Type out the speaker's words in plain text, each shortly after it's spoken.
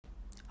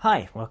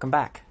Hi, welcome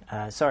back.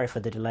 Sorry for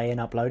the delay in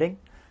uploading.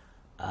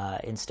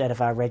 Instead of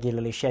our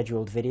regularly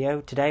scheduled video,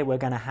 today we're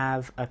going to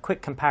have a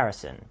quick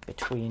comparison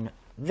between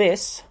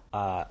this,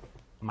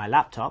 my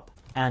laptop,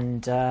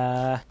 and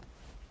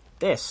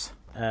this,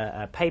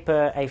 a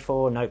paper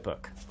A4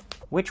 notebook.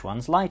 Which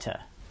one's lighter?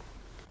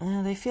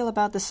 They feel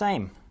about the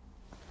same.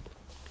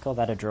 Call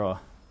that a draw.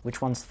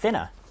 Which one's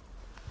thinner?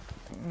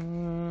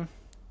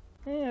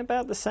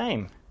 About the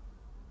same.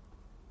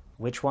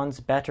 Which one's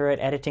better at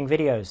editing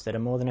videos that are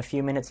more than a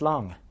few minutes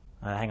long?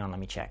 Hang on, let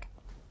me check.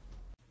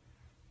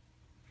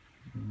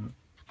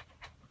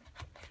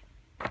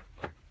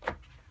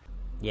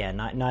 Yeah,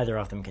 neither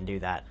of them can do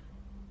that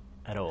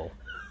at all.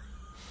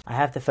 I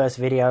have the first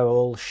video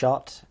all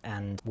shot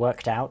and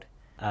worked out,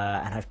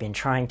 and I've been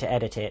trying to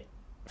edit it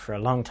for a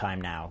long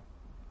time now,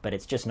 but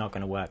it's just not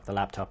going to work. The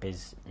laptop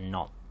is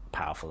not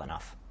powerful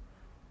enough.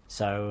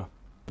 So,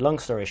 long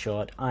story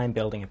short, I'm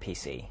building a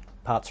PC.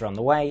 Parts are on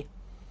the way.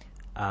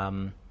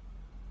 I'm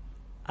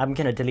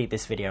going to delete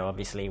this video,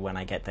 obviously, when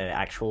I get the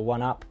actual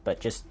one up, but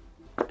just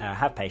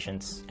have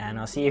patience, and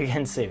I'll see you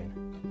again soon.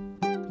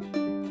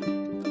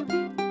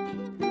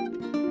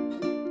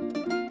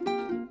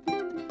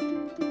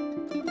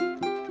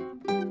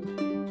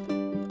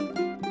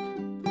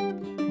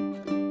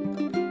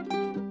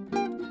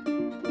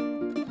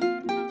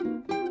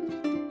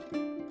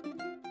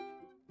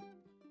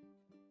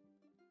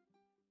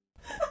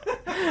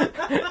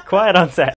 Quiet on set.